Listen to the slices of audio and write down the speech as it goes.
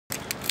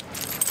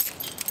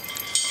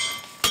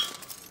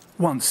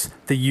Once,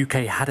 the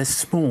UK had a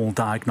small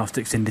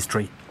diagnostics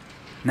industry.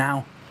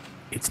 Now,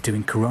 it's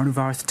doing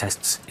coronavirus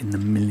tests in the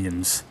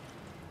millions.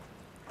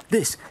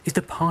 This is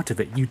the part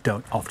of it you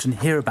don't often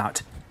hear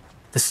about.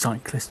 The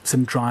cyclists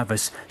and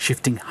drivers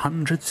shifting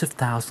hundreds of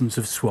thousands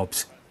of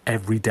swabs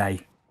every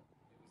day.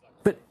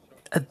 But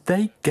are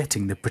they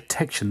getting the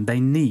protection they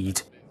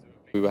need?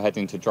 We were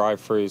heading to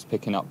drive-thrus,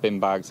 picking up bin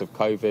bags of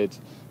COVID,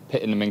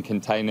 putting them in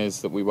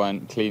containers that we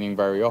weren't cleaning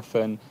very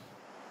often.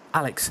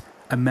 Alex,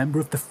 a member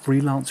of the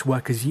Freelance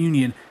Workers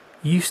Union,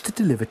 used to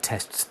deliver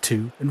tests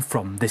to and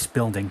from this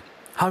building,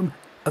 home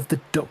of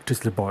the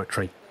Doctors'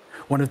 Laboratory,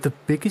 one of the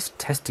biggest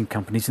testing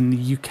companies in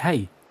the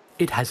UK.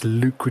 It has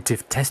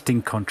lucrative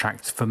testing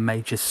contracts for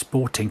major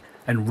sporting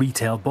and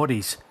retail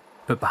bodies.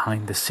 But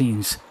behind the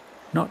scenes,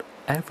 not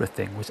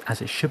everything was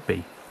as it should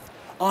be.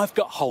 I've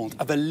got hold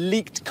of a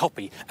leaked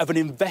copy of an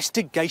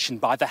investigation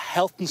by the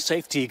Health and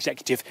Safety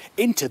Executive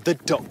into the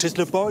Doctors'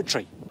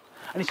 Laboratory.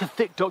 And it's a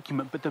thick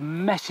document, but the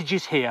message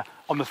is here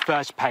on the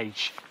first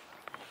page.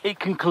 It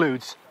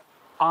concludes,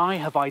 I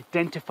have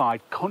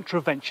identified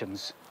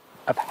contraventions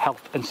of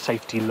health and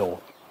safety law.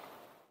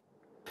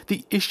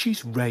 The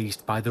issues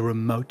raised by the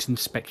remote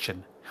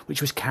inspection,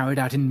 which was carried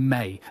out in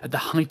May at the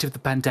height of the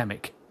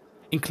pandemic,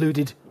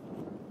 included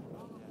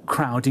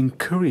crowding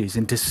couriers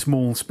into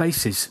small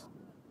spaces,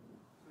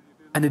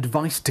 an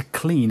advice to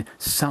clean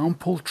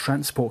sample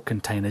transport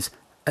containers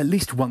at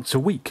least once a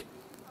week,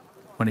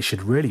 when it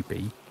should really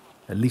be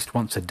at least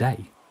once a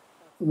day.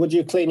 Would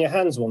you clean your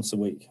hands once a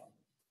week?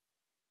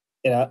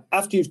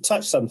 After you've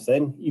touched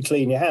something, you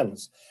clean your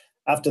hands.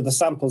 After the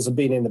samples have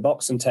been in the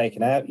box and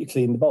taken out, you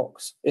clean the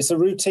box. It's a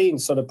routine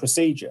sort of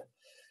procedure.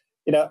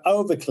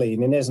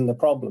 Over-cleaning isn't the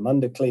problem.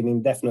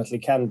 Under-cleaning definitely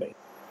can be.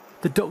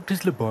 The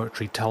Doctors'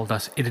 Laboratory told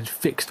us it had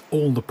fixed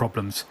all the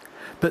problems,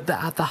 but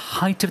that at the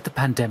height of the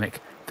pandemic,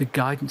 the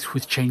guidance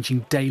was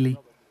changing daily,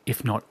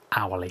 if not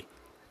hourly.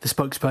 The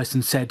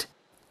spokesperson said,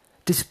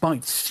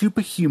 despite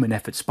superhuman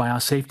efforts by our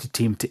safety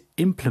team to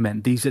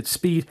implement these at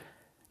speed,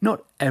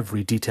 not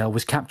every detail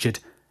was captured,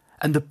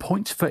 and the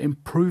points for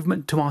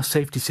improvement to our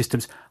safety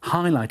systems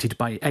highlighted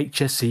by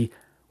HSE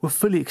were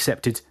fully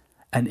accepted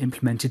and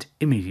implemented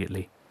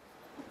immediately.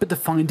 But the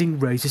finding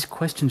raises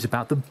questions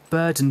about the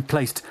burden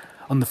placed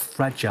on the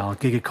fragile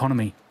gig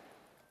economy.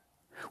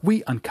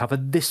 We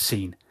uncovered this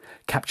scene,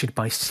 captured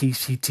by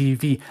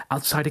CCTV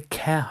outside a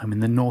care home in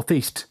the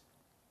northeast.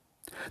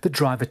 The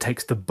driver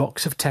takes the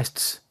box of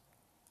tests,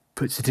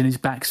 puts it in his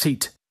back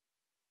seat,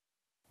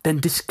 then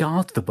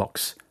discards the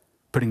box,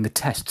 putting the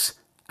tests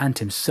and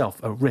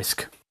himself at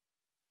risk.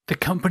 The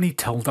company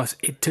told us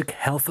it took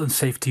health and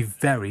safety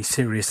very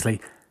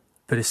seriously,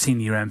 but a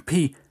senior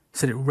MP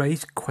said it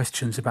raised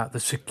questions about the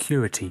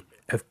security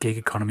of gig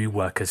economy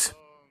workers.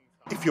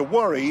 If you're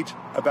worried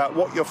about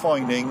what you're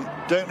finding,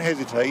 don't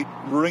hesitate,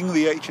 ring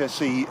the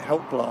HSE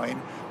helpline,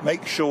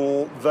 make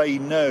sure they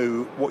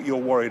know what you're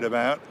worried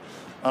about,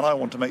 and I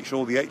want to make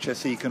sure the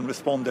HSE can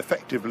respond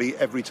effectively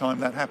every time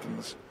that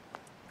happens.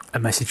 A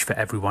message for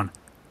everyone,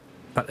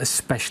 but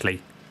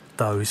especially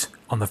those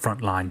on the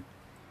front line.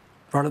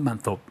 Roland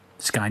Manthorpe,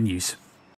 Sky News.